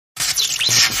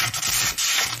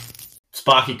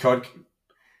Sparky cod.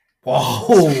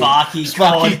 Whoa.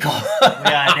 Sparky cod.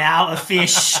 We are now a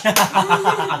fish.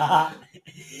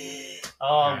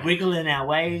 Wiggling our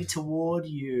way toward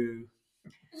you.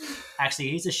 Actually,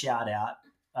 here's a shout out.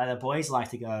 The boys like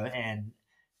to go and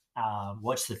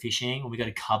watch the fishing when we go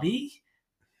to Cubby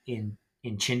in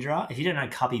Chindra. If you don't know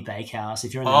Cubby Bakehouse,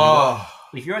 if you're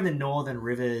in the Northern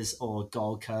Rivers or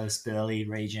Gold Coast, Burleigh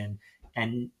region,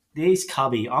 and these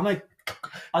Cubby, I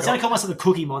was going to call myself the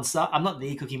Cookie Monster. I'm not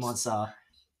the Cookie Monster.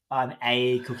 I'm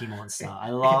a Cookie Monster. I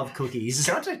love cookies.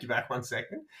 Can I take you back 1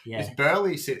 second? Yeah. Does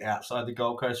Burleigh sit outside the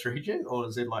Gold Coast region, or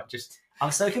is it like just...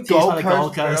 I'm so confused by the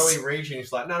Gold Coast. Burleigh region.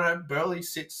 It's like, no, Burleigh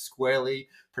sits squarely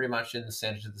pretty much in the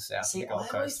centre to the south of the Gold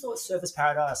Coast. I always thought Surfers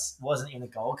Paradise wasn't in the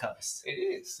Gold Coast. It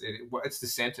is. It's the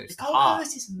centre. It's the Gold heart.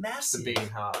 Coast is massive. It's the beating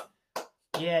heart.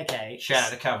 Yeah, okay.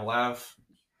 Shout out to Cavill Ave.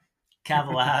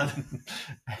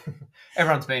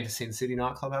 Everyone's been to Sin City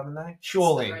nightclub, haven't they?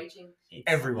 Surely.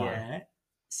 Everyone. Yeah.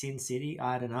 Sin City?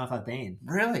 I don't know if I've been.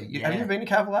 Really? Yeah. Have you ever been to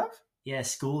Cavill Ave? Yeah,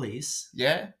 schoolies.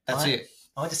 Yeah? That's it.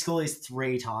 I went to schoolies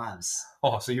 3 times.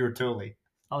 Oh, so you're a toolie.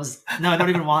 No, not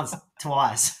even once.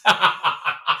 Twice.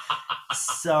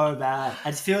 So bad.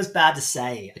 It feels bad to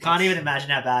say. I can't even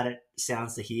imagine how bad it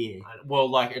sounds to hear. Well,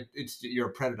 like, you're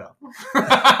a predator.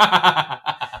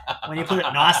 When you put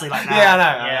it nicely like that.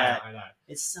 Yeah, I know.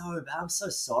 It's so bad. I'm so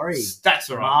sorry. That's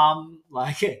all right. Mum,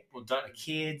 like it. Well, don't.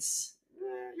 Kids.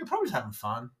 You're probably just having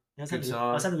fun. I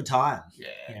was having a good time.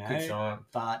 Yeah, good time.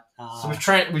 But so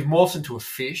we've morphed into a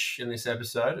fish in this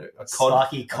episode. A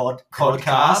Sparky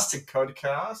Cod-Cast. A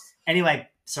Cod-Cast. Anyway,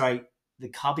 sorry, the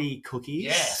Cubby cookies.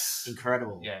 Yes.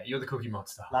 Incredible. Yeah, you're the cookie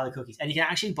monster. Love the cookies. And you can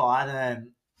actually buy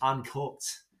them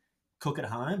uncooked. Cook at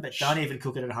home, but don't even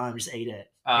cook it at home. Just eat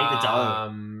it. Eat the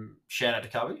dough. Shout out to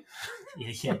Cubby.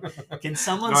 Yeah. Can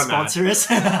someone sponsor us?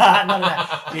 Not an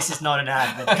ad. This is not an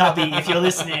ad. But Cubby, if you're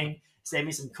listening, send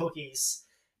me some cookies.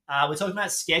 We're talking about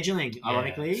scheduling,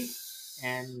 ironically,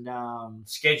 and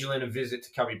scheduling a visit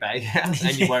to Cubby Bakehouse,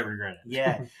 and you won't regret it.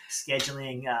 Yeah,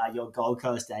 scheduling your Gold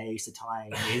Coast days to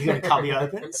tie in. When Cubby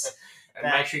opens. And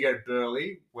make sure you go to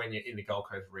Burleigh when you're in the Gold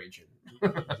Coast region.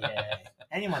 Yeah.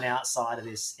 Anyone outside of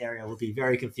this area will be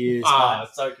very confused.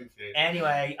 So confused.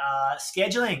 Anyway,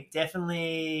 scheduling.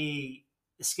 Definitely,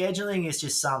 scheduling is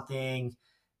just something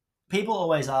people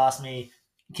always ask me,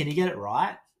 can you get it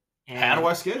right? And how do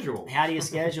I schedule? How do you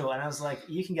schedule? And I was like,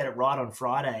 you can get it right on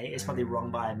Friday. It's probably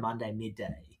wrong by Monday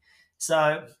midday.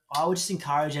 So I would just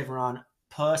encourage everyone.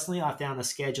 Personally, I found the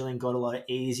scheduling got a lot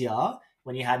easier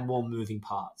when you had more moving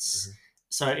parts. Mm-hmm.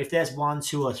 So if there's 1,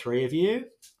 2, or 3 of you,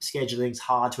 scheduling's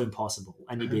hard to impossible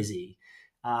and you're busy.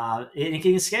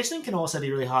 Scheduling can also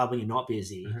be really hard when you're not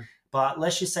busy. Mm-hmm. But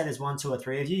let's just say there's 1, 2, or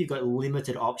 3 of you, you've got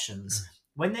limited options. Mm-hmm.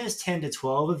 When there's 10 to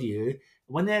 12 of you,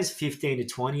 when there's 15 to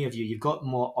 20 of you, you've got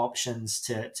more options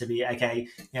to be, okay,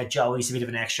 Joey's a bit of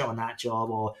an extra on that job,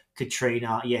 or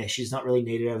Katrina, she's not really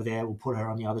needed over there. We'll put her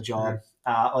on the other job.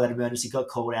 Mm-hmm. Or that emergency got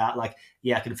called out,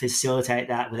 I can facilitate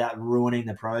that without ruining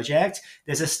the project.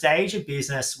 There's a stage of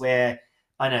business where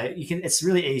I know it's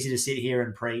really easy to sit here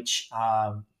and preach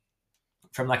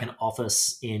from like an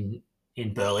office in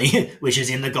Burleigh, which is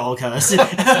in the Gold Coast.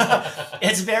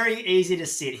 It's very easy to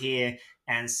sit here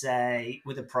and say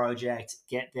with a project,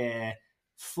 get there,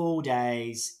 full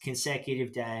days,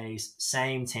 consecutive days,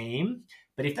 same team.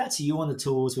 But if that's you on the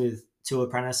tools with 2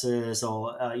 apprentices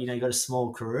or, you've got a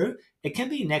small crew, it can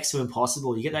be next to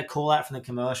impossible. You get that call out from the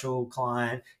commercial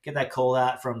client, get that call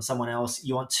out from someone else.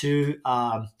 You want 2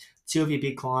 of your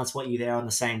big clients want you there on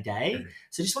the same day. Mm-hmm.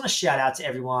 So just want to shout out to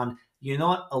everyone. You're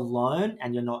not alone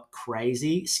and you're not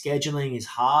crazy. Scheduling is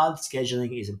hard.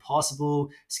 Scheduling is impossible.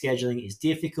 Scheduling is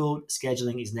difficult.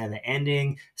 Scheduling is never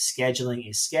ending. Scheduling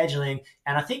is scheduling.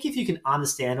 And I think if you can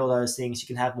understand all those things, you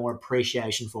can have more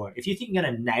appreciation for it. If you think you're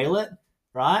going to nail it,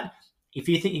 right? If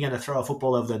you think you're going to throw a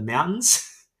football over the mountains,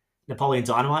 Napoleon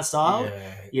Dynamite style,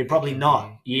 you're probably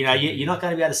not. You're not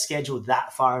going to be able to schedule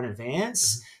that far in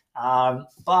advance.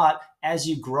 But as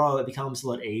you grow, it becomes a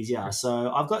lot easier.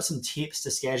 So I've got some tips to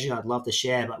scheduling I'd love to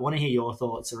share, but I want to hear your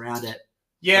thoughts around it.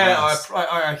 Yeah,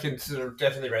 I can sort of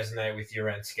definitely resonate with you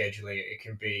around scheduling. It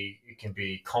can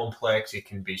be complex, it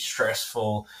can be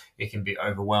stressful, it can be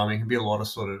overwhelming, it can be a lot of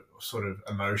sort of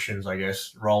emotions, I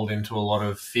guess, rolled into a lot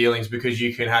of feelings, because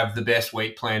you can have the best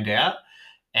week planned out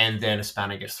and then a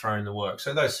spanner gets thrown in the works.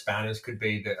 So those spanners could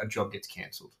be that a job gets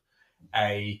cancelled,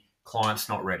 a client's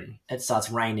not ready. It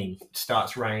starts raining.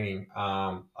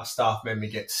 A staff member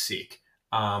gets sick.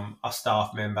 A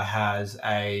staff member has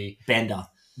a bender.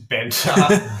 Benter,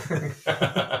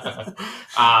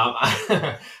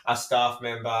 a staff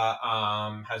member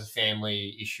has a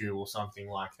family issue or something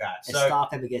like that. A staff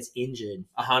member gets injured.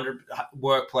 100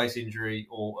 workplace injury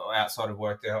or outside of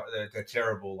work, they're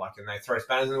terrible. Like, and they throw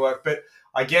spanners in the work. But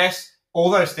I guess all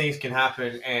those things can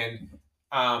happen, and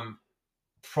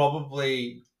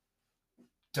probably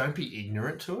don't be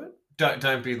ignorant to it.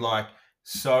 Don't be like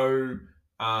so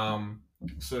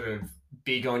sort of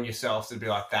big on yourself to be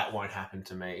like, that won't happen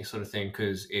to me, sort of thing,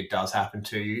 because it does happen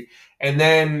to you. And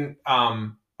then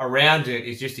around it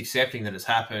is just accepting that it's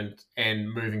happened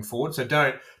and moving forward. So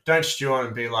don't stew on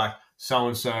and be like, so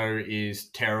and so is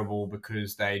terrible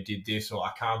because they did this, or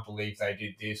I can't believe they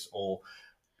did this, or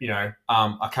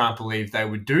I can't believe they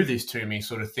would do this to me,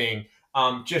 sort of thing.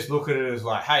 Just look at it as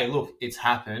like, hey, look, it's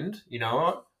happened. You know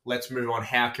what? Let's move on.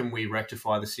 How can we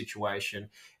rectify the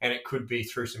situation? And it could be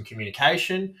through some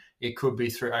communication. It could be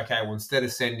through, okay, well, instead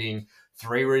of sending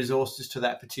 3 resources to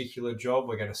that particular job,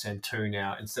 we're going to send 2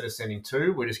 now. Instead of sending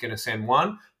 2, we're just going to send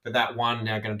 1, but that 1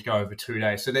 now going to go over 2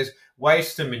 days. So there's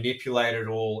ways to manipulate it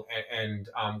all, and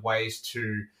ways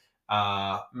to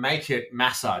make it,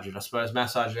 massage it, I suppose,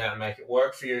 massage it out and make it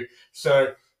work for you.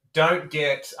 So don't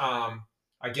get,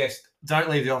 don't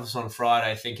leave the office on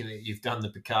Friday thinking that you've done the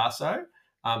Picasso.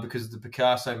 Because the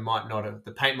Picasso might not have,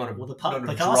 the paint might have. Well, the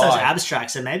Picasso's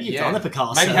abstract, so maybe you've done the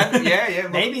Picasso. Maybe,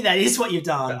 maybe that is what you've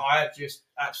done. But I have just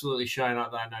absolutely shown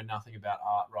up that I know nothing about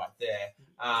art right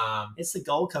there. It's the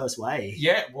Gold Coast way.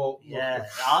 Yeah, well, yeah,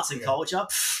 arts and culture,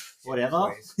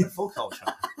 whatever. Full culture.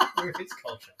 It's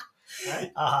culture.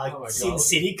 Right? Sin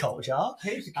City culture.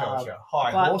 Heaps of culture.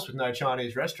 Horse with no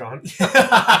Chinese restaurant.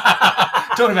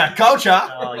 Talking about culture.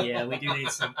 Oh, yeah, we do need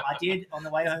some. I did, on the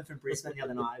way home from Brisbane the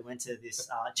other night, I went to this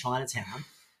Chinatown.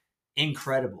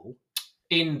 Incredible.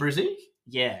 In Brizzy?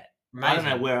 Yeah. Amazing. I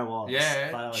don't know where it was.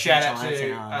 Yeah. Shout out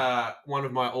to one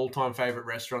of my all-time favourite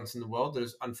restaurants in the world that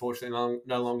is unfortunately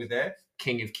no longer there,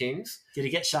 King of Kings. Did it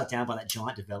get shut down by that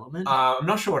giant development? I'm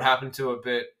not sure what happened to it,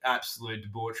 but absolute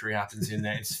debauchery happens in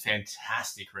there. It's a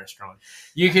fantastic restaurant.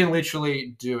 You can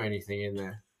literally do anything in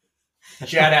there.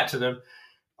 Shout out to them,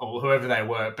 or whoever they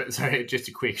were. But so, just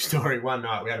a quick story. One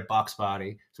night we had a Bucks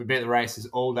party, so we've been at the races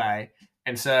all day,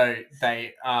 and so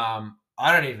they, I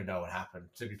don't even know what happened,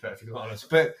 to be perfectly honest,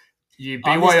 but.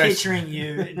 I'm just picturing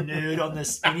you nude on the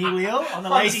spinny wheel on the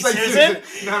Lazy Susan.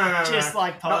 No. Just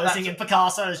like posing, and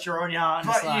Picasso's drawing you out.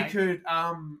 But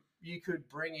you could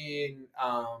bring in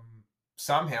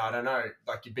somehow, I don't know,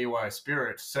 like your BYO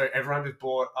spirits. So everyone just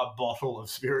bought a bottle of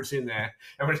spirits in there,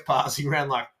 and we're just passing around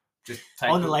like just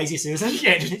take on the Lazy Susan.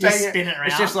 Yeah, just spin it around.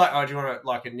 It's just like, oh, do you want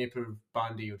like a nip of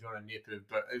Bundy, or do you want a nip of?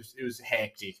 But it was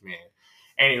hectic, man.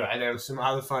 Anyway, there were some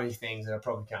other funny things that I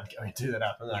probably can't go into that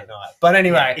happened that night. But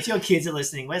anyway. If your kids are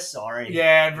listening, we're sorry.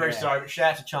 Yeah, I'm very sorry. But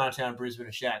shout out to Chinatown, Brisbane,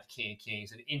 and shout out to King of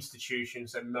Kings, an institution.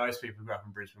 So most people who grew up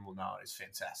in Brisbane will know it. It's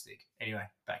fantastic. Anyway,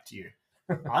 back to you.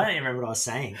 I don't even remember what I was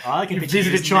saying. I can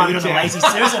visit Chinatown on the Lazy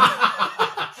Susan.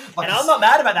 And I'm not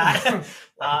mad about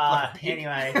that.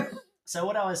 Anyway, so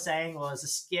what I was saying was the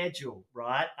schedule,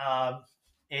 right? I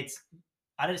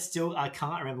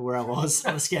can't remember where I was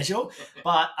on the schedule,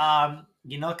 but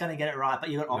you're not going to get it right,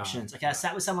 but you've got options. Okay, I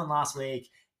sat with someone last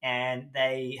week, and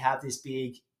they have this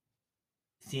big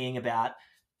thing about,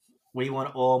 we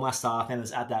want all my staff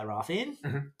members at that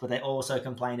rough-in, but they also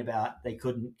complain about they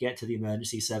couldn't get to the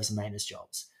emergency service and maintenance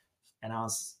jobs. And I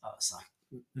was like,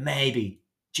 maybe,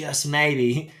 just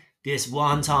maybe, this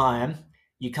one time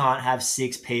you can't have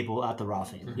 6 people at the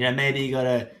rough-in. Maybe you got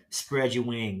to spread your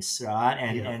wings, right?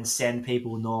 And send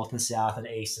people north and south and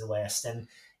east and west. And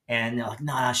they're like,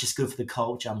 no, it's just good for the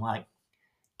culture. I'm like,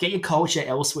 get your culture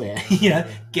elsewhere. Get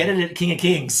it at King of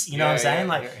Kings. You know what I'm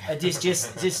saying?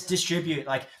 Just distribute.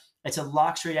 Like, it's a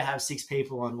luxury to have 6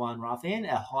 people on one rough-in,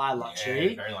 a high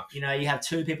luxury. Yeah, very luxury. You have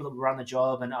 2 people that run the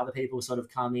job, and other people sort of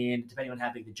come in, depending on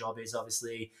how big the job is,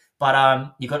 obviously.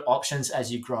 But you've got options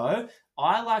as you grow.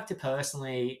 I like to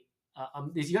personally,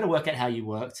 you've got to work out how you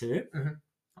work too.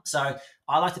 So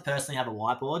I like to personally have a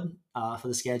whiteboard for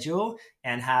the schedule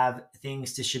and have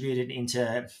things distributed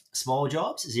into small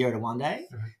jobs, 0 to 1 day,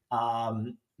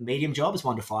 medium jobs,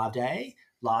 1 to 5 day,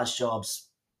 large jobs,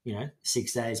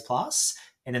 6 days plus,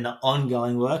 and then the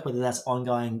ongoing work, whether that's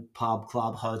ongoing pub,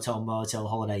 club, hotel, motel,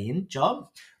 holiday inn job,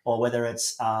 or whether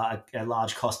it's a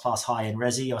large cost plus high-end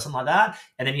resi or something like that.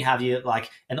 And then you have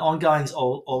and ongoing's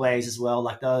always as well,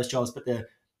 like those jobs, but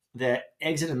the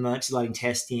exit and emergency loading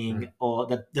testing or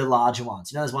the larger ones.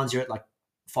 Those ones you're at like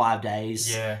 5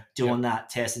 days doing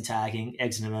that test and tagging,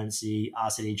 exit and emergency,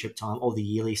 RCD trip time, all the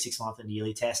yearly 6-month and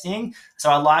yearly testing. So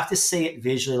I like to see it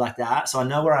visually like that. So I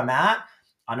know where I'm at.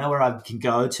 I know where I can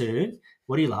go to.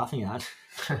 What are you laughing at?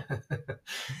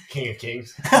 King of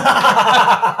Kings.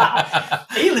 Are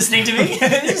you listening to me?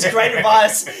 This is great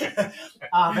advice. But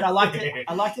I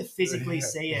like to physically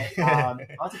see it. I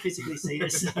like to physically see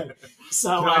it.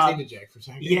 So Can I just interject for a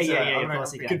second? Yeah. Of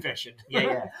course you can. Confession.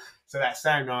 Yeah. So that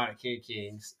same night at King of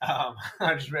Kings, I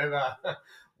just remember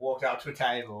walked up to a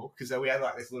table because we had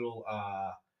like this little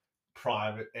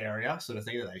private area sort of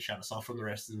thing that they shut us off from the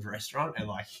rest of the restaurant, and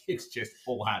like it's just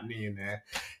all happening in there.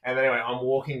 And then anyway, I'm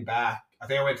walking back. I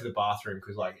think I went to the bathroom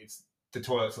because like the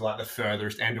toilets are like the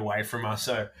furthest end away from us,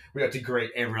 so we had to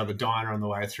greet every other diner on the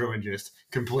way through and just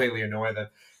completely annoy them.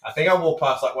 I think I walked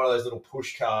past like one of those little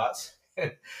push carts,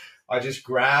 and I just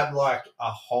grabbed like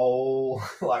a whole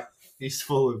like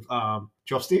fistful of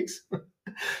chopsticks,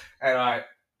 and I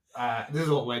this is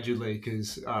all allegedly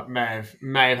because may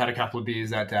have had a couple of beers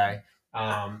that day.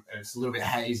 And it's a little bit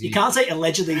hazy. You can't say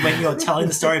allegedly when you're telling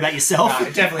the story about yourself. No,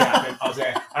 it definitely happened. I was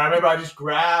there. And I remember I just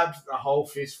grabbed a whole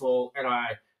fistful and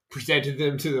I presented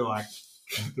them to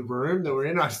the room that we're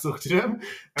in. I just looked at them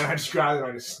and I just grabbed them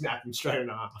and I just snapped them straight in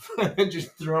half and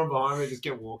just threw them behind me and just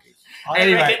kept walking. I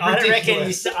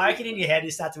reckon in your head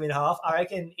you snapped them in half. I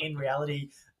reckon in reality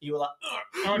you were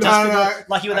like,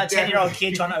 like you were that 10-year-old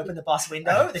kid trying to open the bus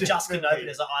window that just couldn't open.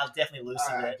 It's like, I definitely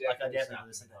loosened it. I definitely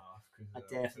loosened it.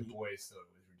 The boys thought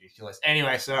it was ridiculous.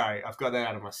 Anyway, sorry, I've got that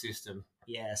out of my system.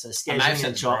 Yeah, so scheduling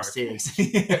and chopsticks.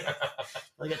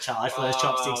 I'll get charged for those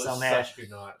chopsticks somewhere. Such a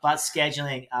good night. But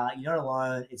scheduling, you're not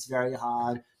alone. It's very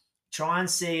hard. Try and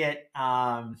see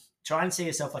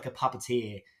yourself like a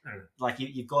puppeteer. Like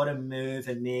you've got to move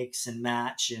and mix and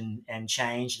match and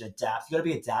change and adapt. You've got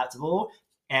to be adaptable.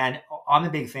 And I'm a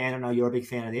big fan. I know you're a big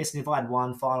fan of this. And if I had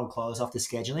one final close off the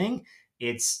scheduling,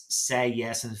 it's say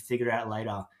yes and figure it out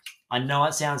later. I know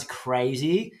it sounds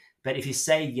crazy, but if you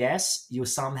say yes, you'll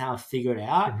somehow figure it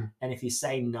out. Mm-hmm. And if you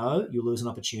say no, you'll lose an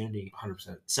opportunity.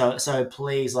 100%. So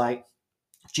please, like,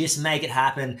 just make it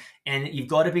happen. And you've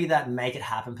got to be that make it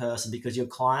happen person because your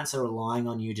clients are relying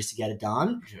on you just to get it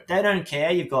done. Yeah. They don't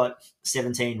care. You've got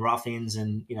 17 ruffians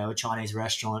and, a Chinese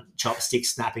restaurant chopsticks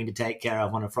snapping to take care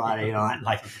of on a Friday night.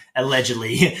 Like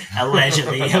allegedly,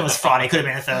 it was Friday. Could have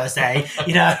been a Thursday,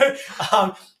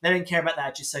 They don't care about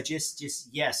that. Just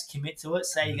yes, commit to it.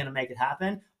 Say you're going to make it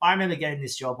happen. I remember getting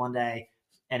this job one day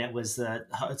and it was the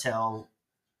hotel,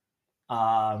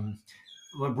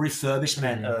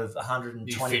 refurbishment of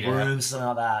 120 rooms, something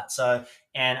like that. So,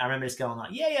 and I remember just going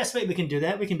like, yeah, sweet, we can do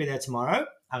that. We can be there tomorrow.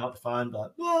 Hung up the phone,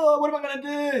 but what am I going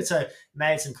to do? So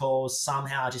made some calls,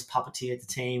 somehow just puppeteered the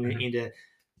team into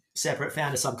separate,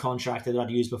 found a subcontractor that I'd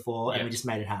used before, and we just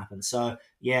made it happen. So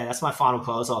yeah, that's my final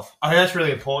close off. I think that's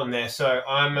really important there. So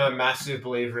I'm a massive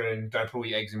believer in don't put all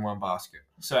your eggs in one basket.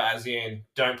 So as in,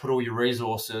 don't put all your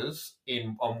resources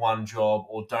on one job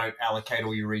or don't allocate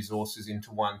all your resources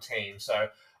into one team. So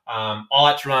I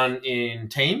like to run in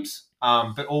teams,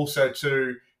 but also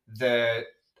too, the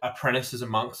apprentices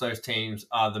amongst those teams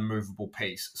are the movable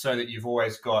piece so that you've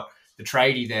always got the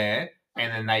tradie there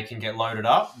and then they can get loaded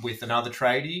up with another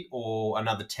tradie or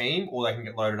another team, or they can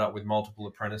get loaded up with multiple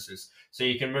apprentices. So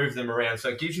you can move them around. So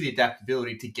it gives you the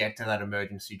adaptability to get to that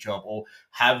emergency job, or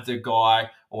have the guy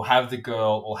or have the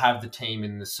girl or have the team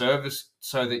in the service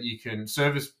so that you can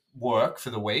service work for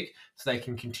the week so they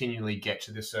can continually get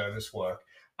to the service work.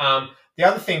 The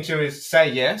other thing too is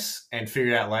say yes and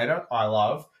figure it out later. I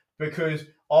love, because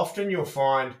often you'll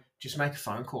find just make a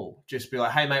phone call. Just be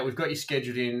like, hey, mate, we've got you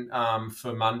scheduled in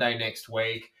for Monday next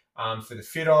week for the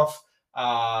fit-off.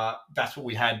 That's what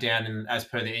we had down in, as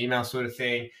per the email sort of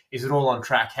thing. Is it all on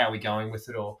track? How are we going with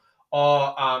it all?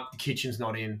 Or the kitchen's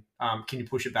not in. Can you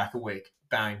push it back a week?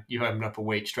 Bang, you opened up a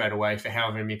week straight away for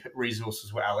however many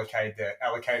resources were allocated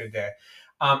there.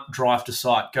 Drive to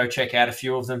site. Go check out a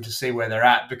few of them to see where they're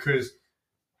at, because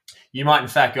you might in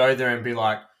fact go there and be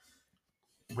like,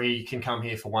 we can come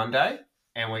here for one day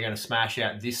and we're going to smash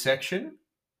out this section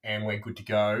and we're good to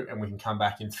go and we can come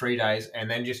back in 3 days, and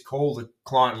then just call the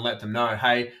client and let them know,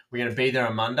 hey, we're going to be there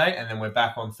on Monday and then we're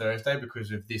back on Thursday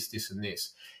because of this, this and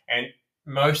this. And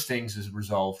most things is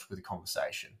resolved with a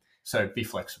conversation. So be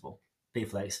flexible. Be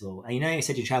flexible. And you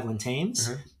said you travel in teams.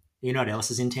 Mm-hmm. You know what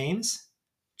else is in teams?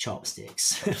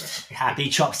 Chopsticks. Happy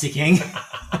chopsticking.